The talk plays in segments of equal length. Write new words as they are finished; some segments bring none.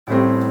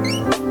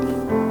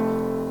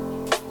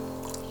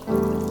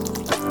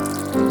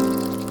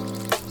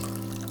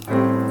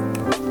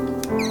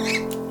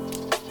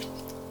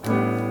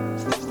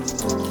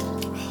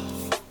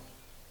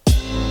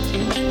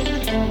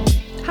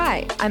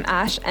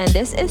Ash, and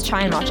this is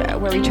Chai and Matcha,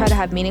 where we try to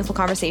have meaningful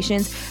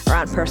conversations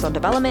around personal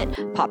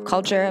development, pop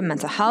culture,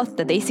 mental health,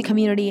 the Desi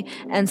community,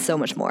 and so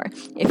much more.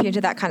 If you're into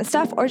that kind of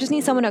stuff, or just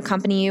need someone to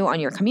accompany you on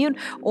your commute,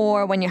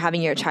 or when you're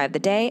having your chai of the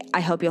day,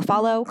 I hope you'll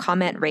follow,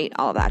 comment, rate,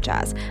 all of that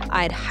jazz.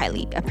 I'd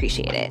highly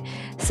appreciate it.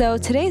 So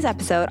today's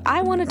episode,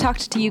 I want to talk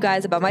to you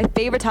guys about my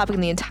favorite topic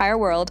in the entire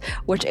world,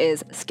 which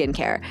is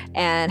skincare,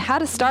 and how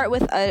to start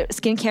with a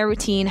skincare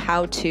routine,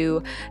 how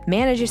to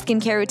manage your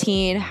skincare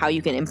routine, how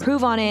you can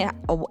improve on it,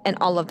 and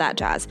all of that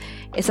jazz.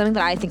 It's something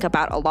that I think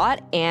about a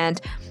lot, and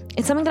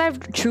it's something that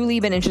I've truly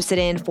been interested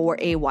in for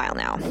a while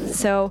now.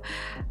 So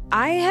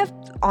I have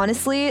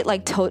honestly,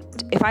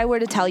 if I were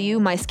to tell you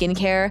my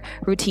skincare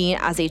routine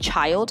as a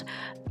child,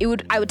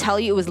 I would tell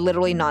you it was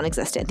literally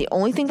non-existent. The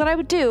only thing that I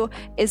would do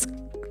is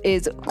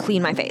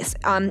clean my face.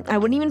 I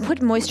wouldn't even put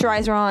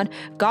moisturizer on.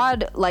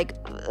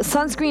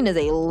 Sunscreen is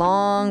a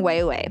long way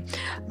away.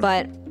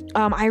 But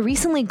I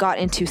recently got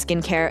into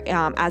skincare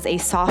as a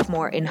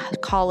sophomore in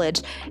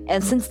college,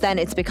 and since then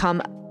it's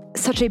become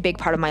such a big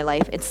part of my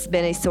life. It's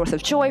been a source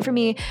of joy for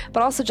me,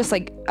 but also just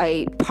like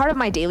a part of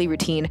my daily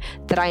routine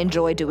that I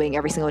enjoy doing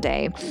every single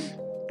day.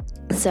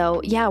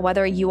 So yeah,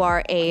 whether you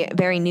are a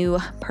very new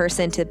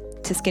person to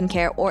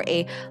skincare or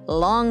a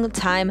long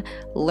time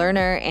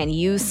learner and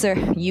user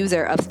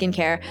of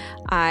skincare,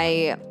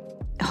 I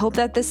hope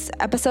that this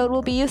episode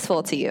will be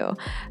useful to you.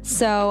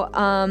 So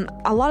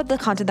a lot of the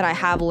content that I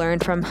have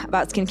learned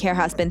about skincare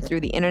has been through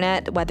the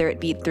internet, whether it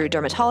be through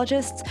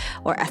dermatologists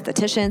or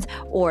estheticians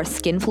or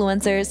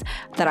skinfluencers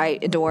that I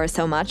adore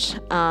so much.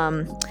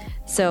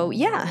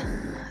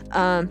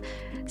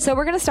 So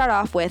we're going to start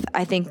off with,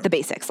 I think, the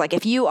basics. Like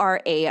if you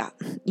are a,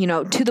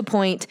 to the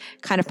point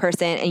kind of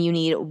person and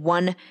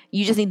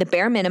you just need the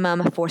bare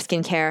minimum for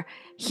skincare,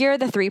 here are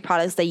the 3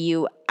 products that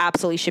you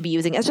absolutely should be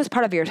using as just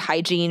part of your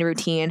hygiene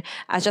routine,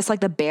 as just like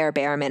the bare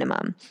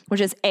minimum,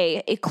 which is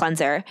A, a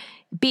cleanser,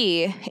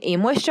 B, a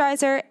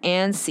moisturizer,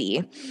 and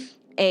C,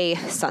 a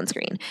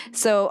sunscreen.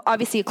 So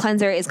obviously a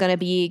cleanser is going to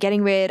be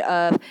getting rid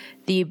of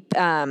the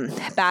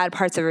bad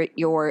parts of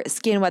your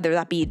skin, whether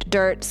that be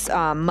dirt,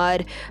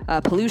 mud,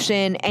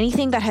 pollution,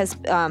 anything that is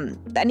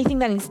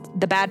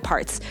the bad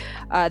parts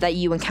that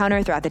you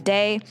encounter throughout the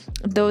day.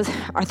 Those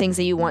are things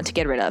that you want to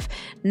get rid of.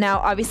 Now,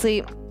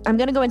 obviously, I'm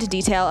going to go into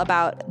detail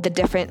about the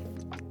different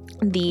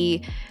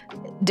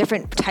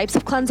types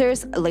of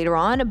cleansers later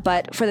on,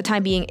 but for the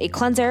time being, a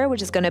cleanser,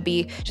 which is going to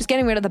be just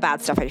getting rid of the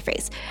bad stuff on your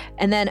face,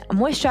 and then a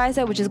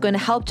moisturizer, which is going to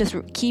help just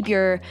keep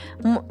going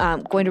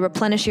to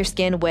replenish your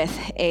skin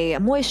with a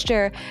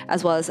moisture,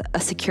 as well as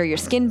secure your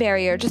skin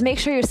barrier. Just make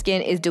sure your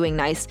skin is doing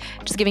nice,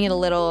 just giving it a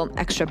little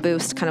extra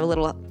boost, kind of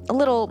a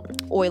little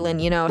oiling,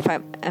 if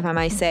I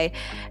might say.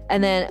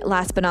 And then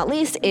last but not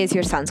least is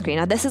your sunscreen.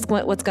 Now this is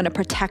what's going to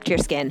protect your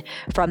skin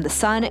from the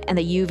sun and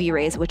the UV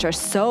rays, which are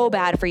so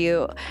bad for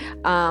you,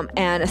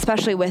 and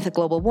especially with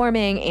global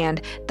warming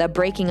and the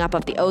breaking up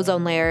of the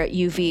ozone layer,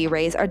 UV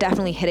rays are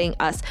definitely hitting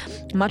us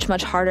much,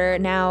 much harder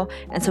now.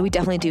 And so we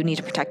definitely do need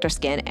to protect our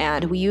skin,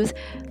 and we use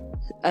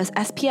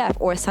SPF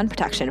or sun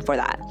protection for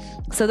that.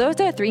 So those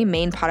are the 3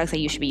 main products that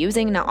you should be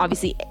using. Now,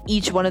 obviously,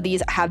 each one of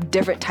these have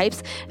different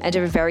types and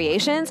different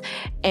variations,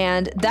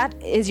 and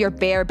that is your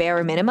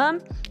bare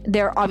minimum.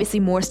 There are obviously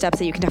more steps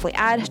that you can definitely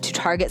add to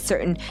target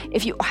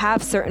if you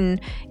have certain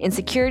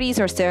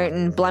insecurities or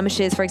certain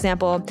blemishes, for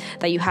example,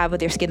 that you have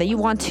with your skin that you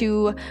want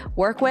to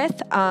work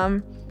with.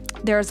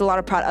 There's a lot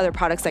of other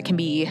products that can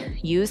be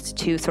used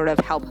to sort of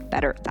help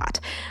better that.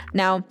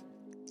 Now,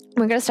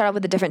 we're going to start off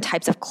with the different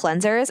types of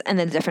cleansers and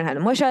then the different kinds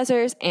of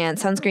moisturizers and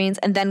sunscreens,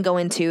 and then go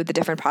into the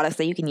different products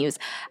that you can use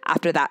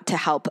after that to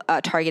help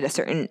target a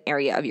certain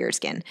area of your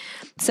skin.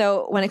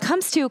 So when it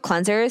comes to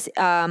cleansers,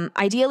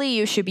 ideally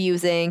you should be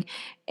using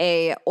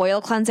a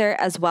oil cleanser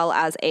as well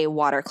as a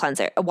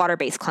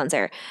water-based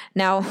cleanser.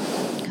 Now,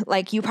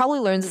 you probably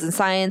learned this in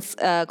science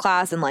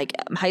class in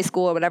high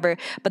school or whatever,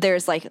 but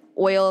there's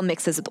oil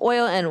mixes with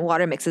oil and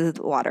water mixes with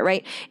water,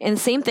 right? And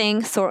same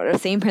thing, sort of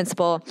same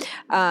principle.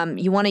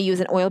 You want to use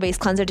an oil-based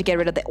cleanser to get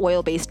rid of the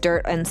oil-based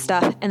dirt and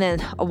stuff, and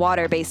then a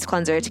water-based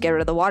cleanser to get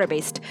rid of the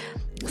water-based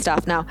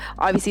stuff. Now,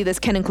 obviously, this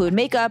can include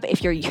makeup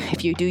if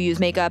you do use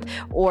makeup,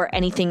 or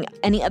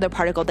any other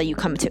particle that you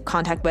come into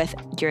contact with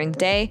during the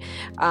day.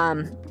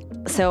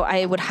 So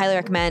I would highly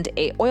recommend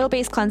a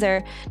oil-based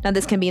cleanser. Now,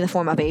 this can be in the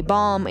form of a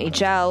balm, a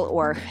gel,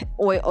 or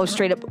oil, or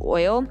straight up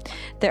oil.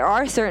 There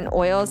are certain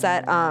oils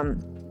that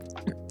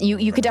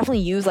you could definitely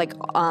use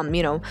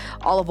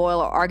olive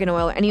oil or argan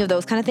oil or any of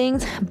those kind of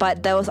things,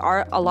 but those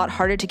are a lot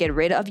harder to get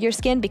rid of your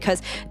skin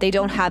because they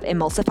don't have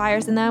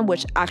emulsifiers in them,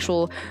 which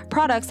actual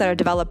products that are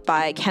developed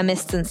by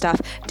chemists and stuff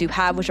do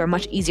have, which are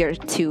much easier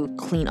to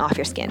clean off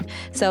your skin.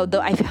 So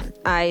though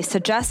I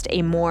suggest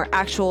a more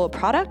actual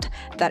product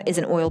that is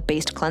an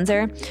oil-based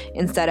cleanser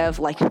instead of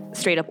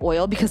straight up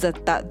oil, because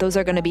those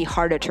are going to be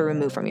harder to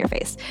remove from your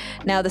face.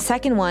 Now, the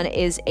second one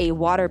is a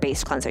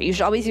water-based cleanser. You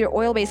should always use your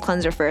oil-based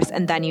cleanser first,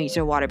 and then you use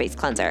your water-based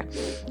cleanser.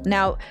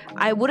 Now,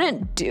 I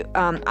wouldn't do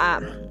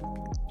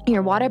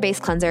your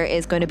water-based cleanser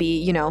is going to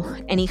be,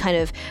 any kind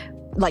of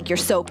like your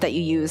soap that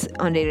you use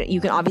on day to day.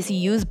 You can obviously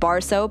use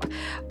bar soap,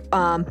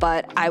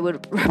 but I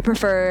would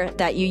prefer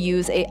that you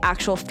use a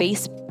actual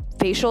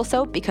facial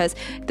soap, because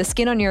the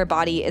skin on your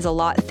body is a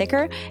lot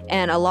thicker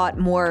and a lot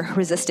more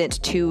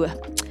resistant to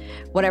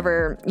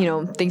whatever,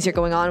 things you're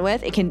going on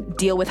with. It can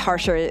deal with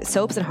harsher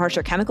soaps and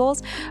harsher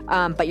chemicals,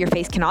 but your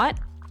face cannot.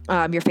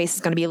 Your face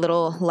is going to be a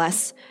little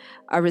less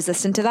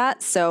resistant to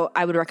that. So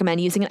I would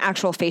recommend using an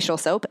actual facial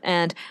soap.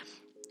 And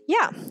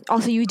yeah,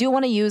 also you do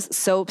want to use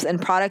soaps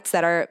and products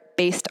that are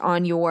based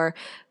on your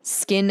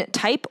skin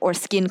type or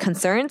skin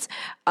concerns.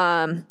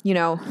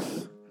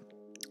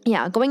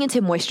 Yeah, going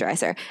into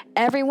moisturizer.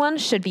 Everyone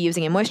should be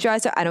using a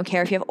moisturizer. I don't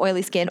care if you have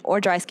oily skin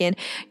or dry skin.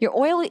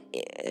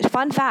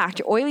 Fun fact,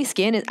 your oily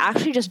skin is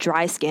actually just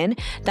dry skin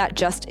that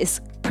just is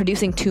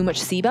producing too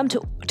much sebum to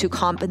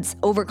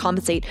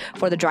overcompensate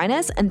for the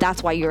dryness, and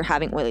that's why you're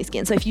having oily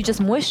skin. So if you just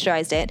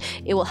moisturized it,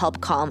 it will help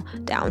calm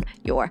down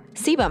your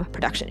sebum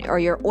production or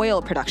your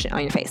oil production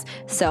on your face.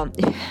 So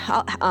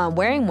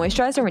wearing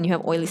moisturizer when you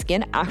have oily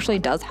skin actually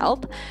does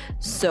help.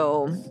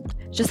 So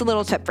just a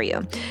little tip for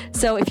you.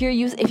 So if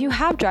you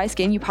have dry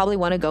skin, you probably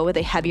want to go with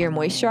a heavier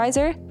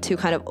moisturizer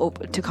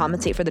to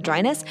compensate for the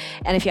dryness.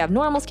 And if you have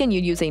normal skin,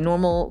 you'd use a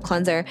normal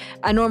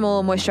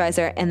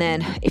moisturizer. And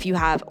then if you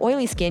have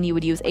oily skin, you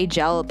would use a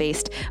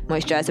gel-based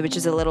moisturizer, which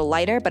is a little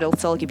lighter, but it'll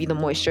still give you the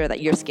moisture that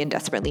your skin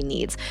desperately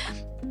needs.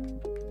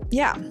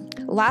 Yeah.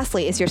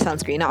 Lastly is your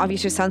sunscreen. Now,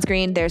 obviously,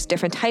 sunscreen, there's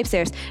different types.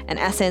 There's an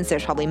essence,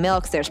 there's probably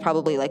milks, there's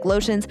probably like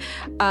lotions.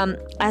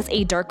 As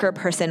a darker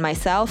person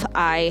myself,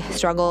 I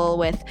struggle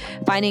with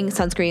finding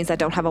sunscreens that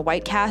don't have a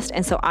white cast.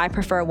 And so I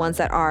prefer ones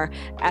that are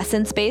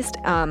essence-based,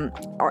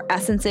 or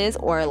essences,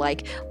 or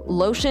like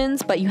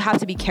lotions, but you have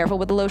to be careful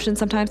with the lotions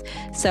sometimes.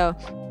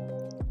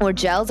 Or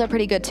gels are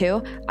pretty good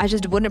too. I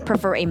just wouldn't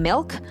prefer a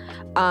milk.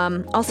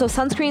 Also,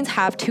 sunscreens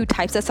have two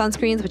types of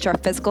sunscreens, which are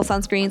physical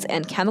sunscreens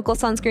and chemical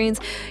sunscreens.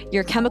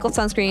 Your chemical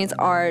sunscreens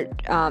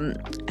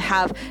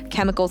have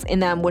chemicals in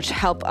them which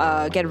help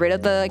get rid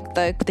of the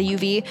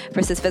UV,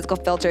 versus physical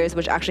filters,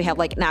 which actually have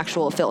like an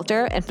actual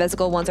filter. And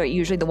physical ones are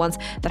usually the ones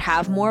that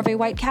have more of a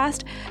white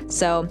cast.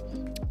 So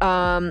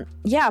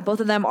both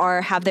of them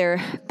have their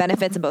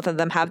benefits and both of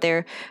them have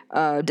their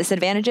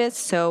disadvantages.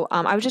 So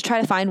I would just try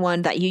to find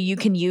one that you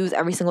can use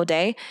every single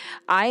day.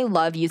 I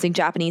love using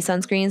Japanese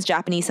sunscreens.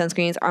 Japanese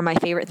sunscreens are my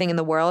favorite thing in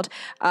the world.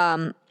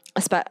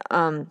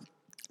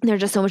 They're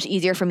just so much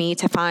easier for me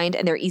to find,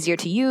 and they're easier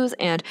to use,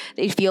 and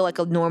they feel like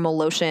a normal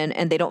lotion,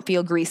 and they don't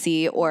feel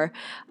greasy or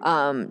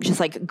just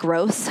like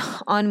gross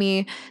on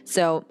me.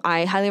 So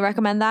I highly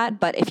recommend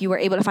that. But if you were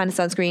able to find a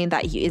sunscreen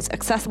that is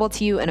accessible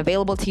to you and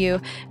available to you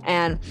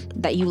and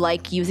that you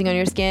like using on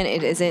your skin,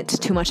 it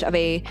isn't too much of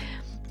a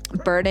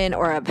burden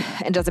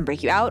and doesn't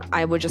break you out,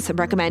 I would just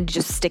recommend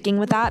just sticking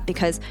with that,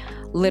 because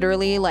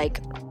literally, like,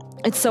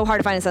 it's so hard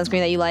to find a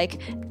sunscreen that you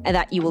like and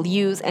that you will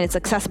use, and it's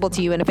accessible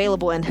to you and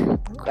available, and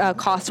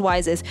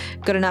cost-wise is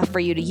good enough for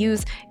you to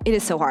use. It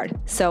is so hard.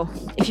 So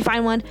if you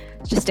find one,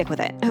 just stick with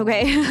it,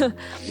 okay?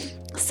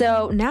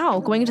 So now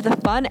going into the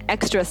fun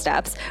extra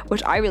steps,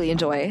 which I really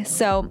enjoy.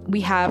 So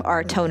we have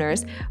our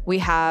toners. We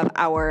have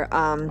our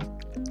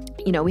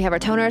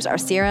toners, our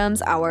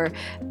serums, our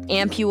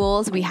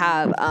ampules. We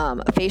have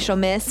facial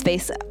mist,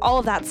 all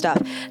of that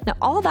stuff. Now,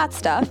 all of that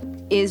stuff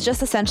is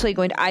just essentially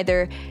going to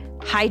either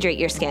hydrate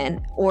your skin,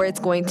 or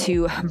it's going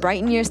to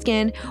brighten your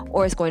skin,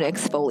 or it's going to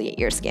exfoliate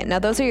your skin. Now,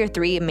 those are your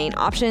three main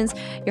options.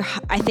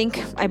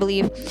 I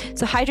believe.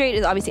 So hydrate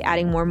is obviously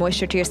adding more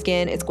moisture to your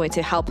skin. It's going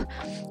to help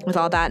with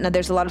all that. Now,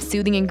 there's a lot of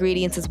soothing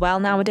ingredients as well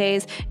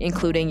nowadays,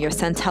 including your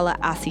Centella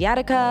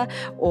asiatica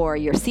or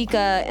your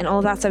Cica, and all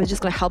of that stuff is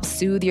just going to help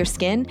soothe your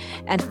skin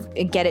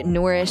and get it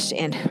nourished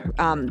and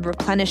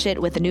replenish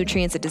it with the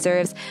nutrients it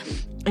deserves.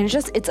 And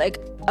it's like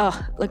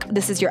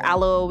this is your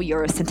aloe,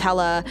 your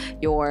Centella,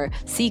 your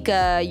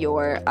Cica,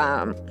 your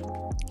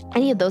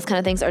any of those kind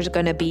of things are just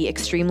going to be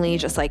extremely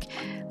just like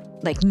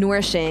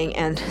nourishing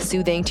and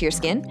soothing to your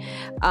skin.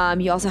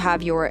 You also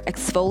have your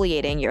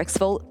exfoliating,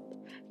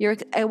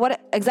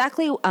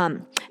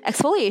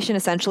 exfoliation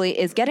essentially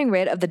is getting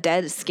rid of the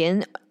dead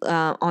skin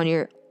on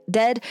your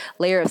dead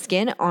layer of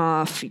skin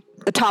off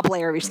the top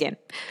layer of your skin.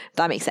 If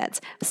that makes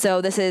sense.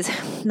 So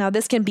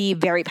this can be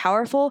very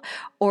powerful,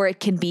 or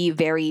it can be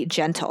very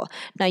gentle.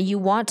 Now, you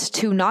want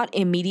to not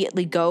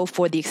immediately go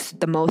for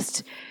the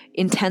most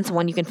intense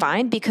one you can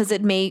find, because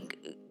it may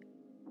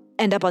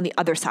end up on the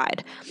other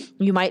side.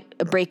 You might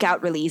break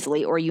out really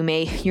easily, or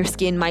your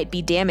skin might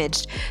be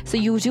damaged. So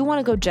you do want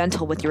to go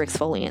gentle with your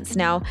exfoliants.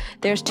 Now,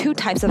 there's two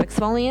types of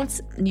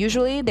exfoliants.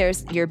 Usually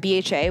there's your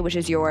BHA, which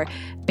is your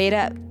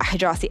beta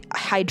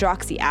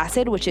hydroxy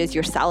acid, which is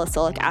your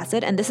salicylic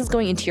acid, and this is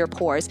going into your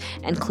pores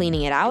and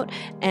cleaning it out.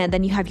 And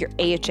then you have your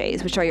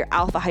AHAs, which are your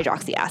alpha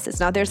hydroxy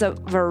acids. Now, there's a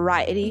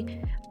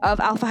variety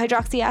of alpha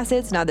hydroxy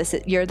acids. Now,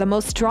 the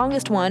most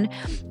strongest one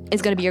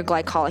is going to be your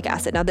glycolic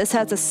acid. Now, this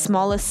has the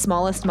smallest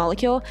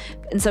molecule,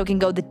 and so it can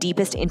go the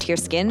deepest into your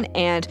skin,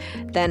 and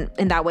then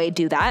in that way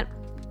do that.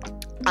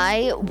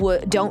 I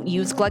don't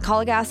use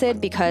glycolic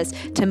acid because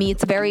to me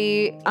it's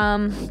very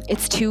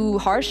it's too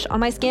harsh on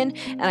my skin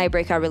and I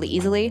break out really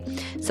easily.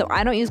 So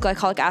I don't use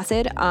glycolic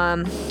acid.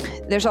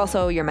 There's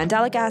also your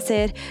mandelic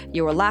acid,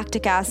 your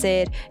lactic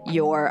acid,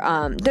 your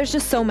there's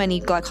just so many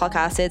glycolic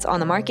acids on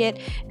the market.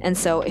 And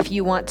so if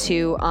you want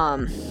to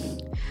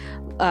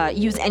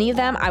use any of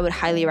them, I would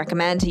highly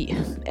recommend.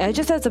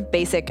 Just as a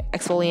basic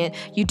exfoliant,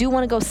 you do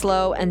want to go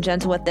slow and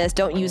gentle with this.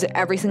 Don't use it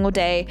every single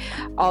day.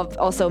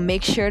 Also,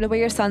 make sure to wear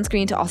your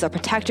sunscreen to also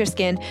protect your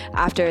skin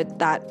after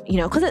that,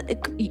 because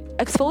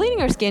exfoliating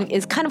your skin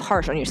is kind of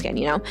harsh on your skin,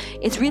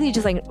 It's really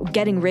just like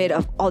getting rid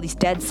of all these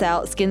dead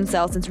skin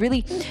cells. It's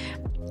really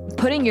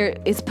putting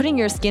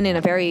your skin in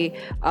a very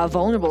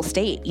vulnerable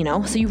state,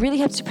 So you really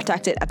have to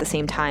protect it at the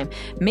same time.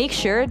 Make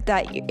sure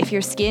that if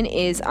your skin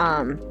is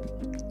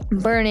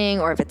burning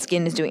or if its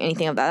skin is doing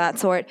anything of that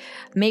sort,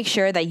 make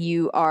sure that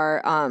you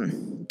are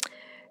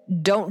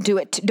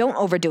don't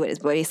overdo it is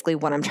basically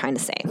what I'm trying to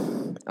say.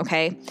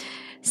 Okay,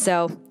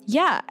 so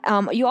yeah,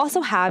 you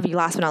also have,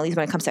 last but not least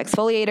when it comes to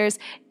exfoliators,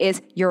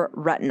 is your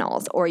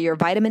retinols or your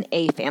vitamin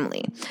A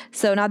family.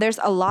 So now there's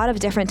a lot of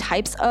different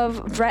types of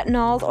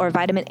retinols or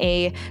vitamin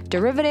A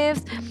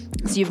derivatives.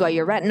 So you've got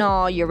your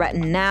retinol, your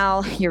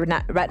retinal, your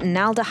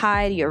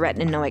retinaldehyde, your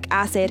retinoic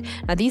acid.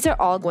 Now these are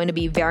all going to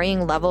be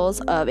varying levels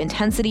of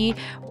intensity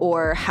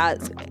or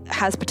has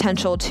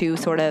potential to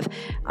sort of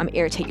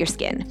irritate your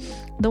skin.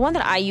 The one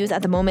that I use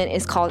at the moment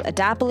is called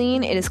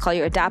Adapalene. It is called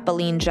your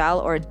Adapalene gel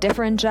or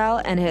Differin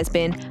gel, and it has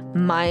been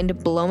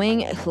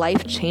mind-blowing,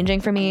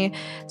 life-changing for me.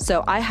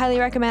 So I highly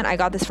recommend. I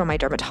got this from my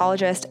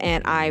dermatologist,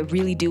 and I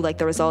really do like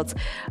the results.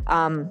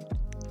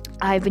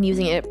 I've been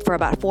using it for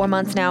about 4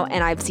 months now,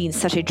 and I've seen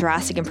such a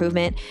drastic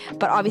improvement.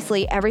 But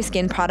obviously, every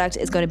skin product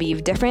is going to be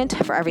different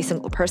for every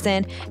single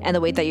person, and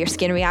the way that your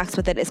skin reacts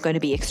with it is going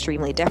to be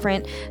extremely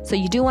different. So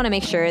you do want to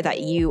make sure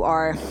that you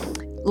are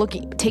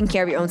taking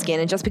care of your own skin,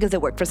 and just because it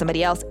worked for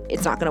somebody else,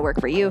 it's not going to work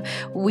for you.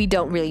 We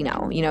don't really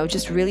know,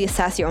 just really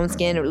assess your own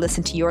skin, or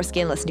listen to your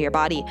skin, listen to your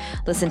body,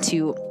 listen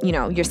to,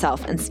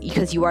 yourself, and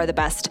because you are the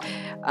best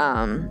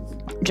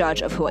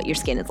judge of what your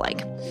skin is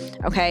like.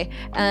 Okay.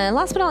 And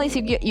last but not least,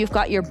 you've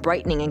got your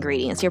brightening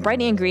ingredients. Your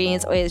brightening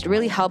ingredients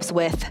really helps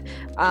with,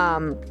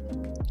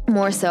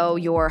 more so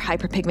your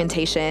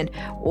hyperpigmentation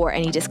or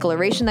any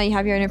discoloration that you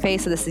have here on your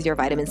face. So this is your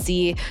vitamin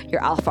C,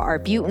 your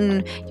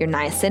alpha-arbutin, your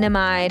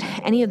niacinamide.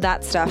 Any of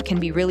that stuff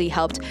can really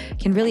help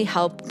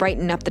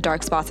brighten up the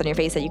dark spots on your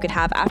face that you could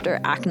have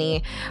after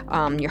acne,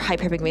 your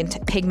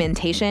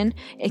hyperpigmentation.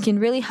 It can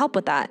really help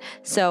with that.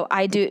 So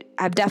I've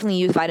definitely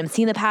used vitamin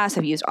C in the past.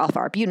 I've used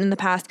alpha-arbutin in the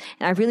past,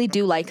 and I really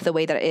do like the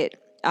way that it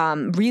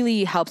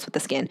really helps with the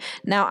skin.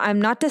 Now,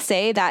 I'm not to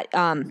say that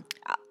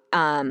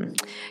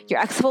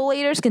your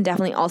exfoliators can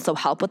definitely also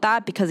help with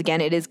that, because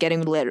again, it is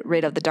getting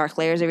rid of the dark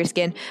layers of your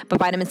skin, but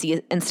vitamin C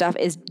and stuff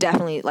is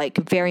definitely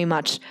very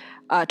much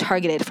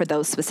targeted for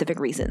those specific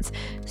reasons.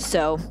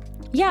 So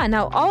yeah,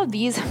 now all of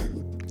these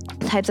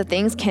types of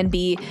things can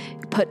be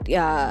put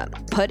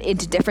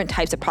into different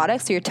types of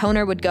products. So your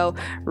toner would go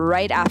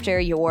right after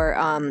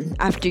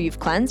after you've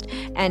cleansed,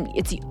 and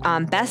it's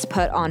best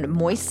put on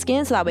moist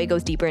skin, so that way it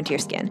goes deeper into your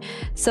skin.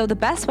 So the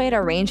best way to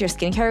arrange your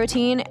skincare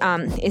routine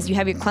is you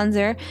have your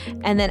cleanser,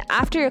 and then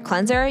after your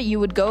cleanser, you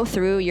would go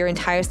through your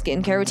entire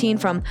skincare routine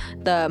from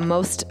the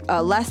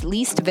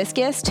least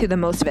viscous to the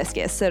most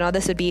viscous. So now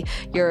this would be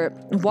your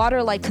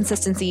water-like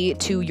consistency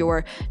to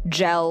your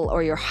gel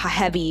or your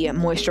heavy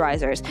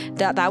moisturizers.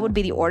 That would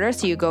be the order.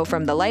 So you go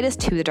from the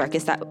lightest to the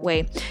darkest. That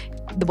way,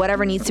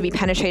 whatever needs to be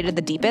penetrated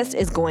the deepest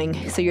is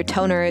going. So your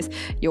toners,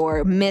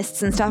 your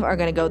mists and stuff are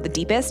going to go the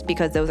deepest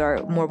because those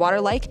are more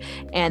water-like,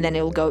 and then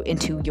it will go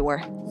into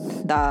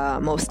the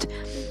most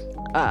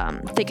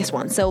thickest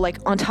one. So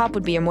on top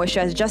would be your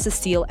moisturizer, just to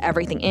seal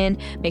everything in,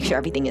 make sure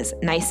everything is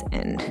nice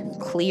and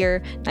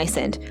clear, nice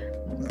and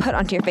put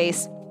onto your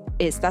face.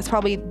 That's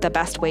probably the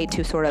best way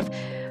to sort of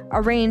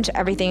arrange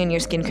everything in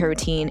your skincare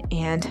routine.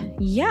 And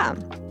yeah.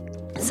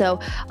 So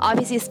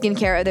obviously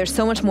skincare, there's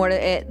so much more to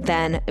it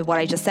than what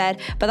I just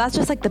said, but that's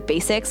just the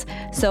basics.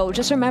 So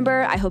just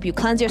remember, I hope you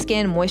cleanse your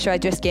skin,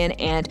 moisturize your skin,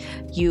 and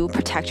you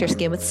protect your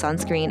skin with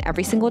sunscreen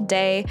every single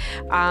day.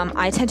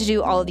 I tend to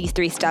do all of these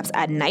 3 steps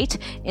at night.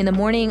 In the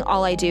morning,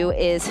 all I do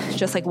is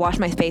just wash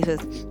my face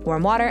with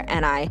warm water,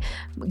 and I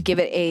give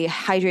it a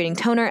hydrating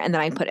toner, and then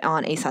I put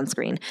on a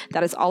sunscreen.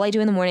 That is all I do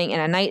in the morning,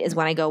 and at night is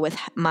when I go with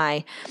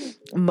my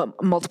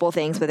multiple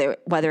things,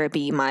 whether it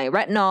be my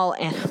retinol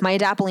and my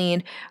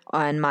adapalene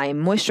and my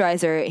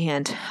moisturizer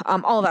and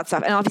all of that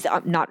stuff. And obviously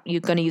I'm not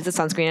going to use the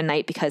sunscreen at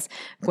night because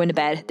going to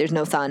bed, there's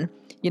no sun,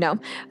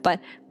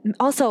 but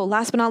also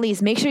last but not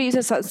least, make sure you use a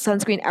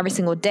sunscreen every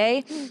single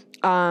day.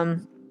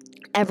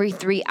 Every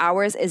 3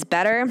 hours is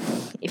better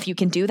if you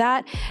can do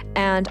that.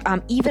 And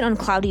even on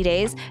cloudy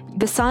days,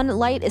 the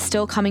sunlight is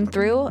still coming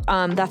through.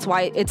 That's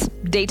why it's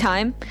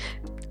daytime.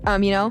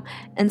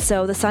 And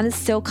so the sun is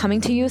still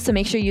coming to you. So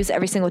make sure you use it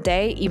every single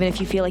day, even if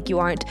you feel like you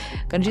aren't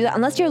going to do that,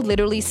 unless you're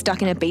literally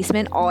stuck in a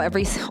basement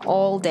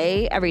all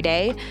day, every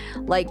day.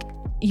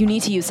 You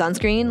need to use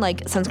sunscreen.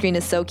 Sunscreen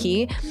is so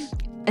key.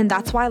 And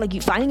that's why like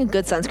you finding a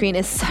good sunscreen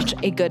is such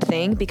a good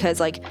thing, because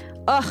like,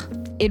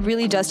 it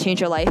really does change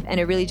your life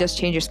and it really does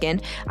change your skin.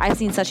 I've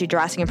seen such a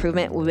drastic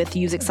improvement with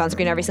using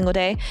sunscreen every single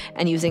day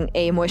and using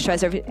a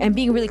moisturizer and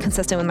being really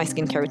consistent with my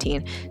skincare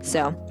routine.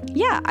 So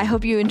yeah, I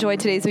hope you enjoyed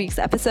today's week's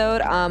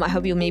episode. I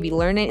hope you'll maybe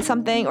learn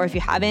something, or if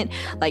you haven't,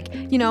 like,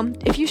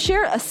 if you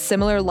share a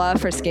similar love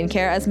for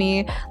skincare as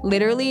me,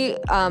 literally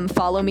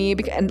follow me,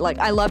 and like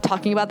I love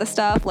talking about this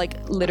stuff,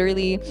 like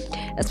literally,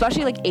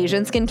 especially like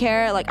Asian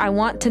skincare. Like I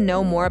want to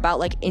know more about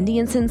like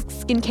Indian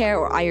skincare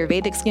or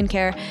Ayurvedic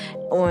skincare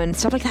and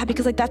stuff like that,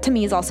 because like that to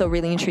me is also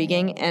really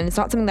intriguing, and it's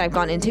not something that I've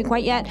gone into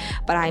quite yet,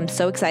 but I'm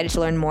so excited to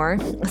learn more,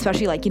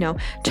 especially like,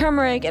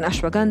 turmeric and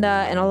ashwagandha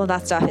and all of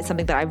that stuff is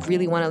something that I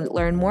really want to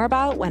learn more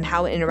about and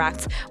how it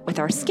interacts with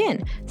our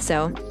skin.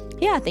 So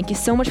yeah, thank you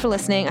so much for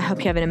listening. I hope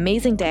you have an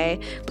amazing day.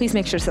 Please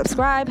make sure to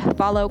subscribe,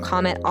 follow,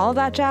 comment, all of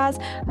that jazz.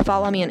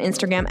 Follow me on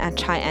Instagram at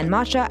Chai and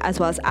Matcha, as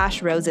well as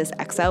Ash Roses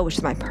XO, which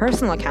is my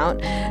personal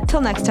account. Till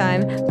next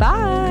time,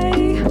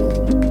 bye.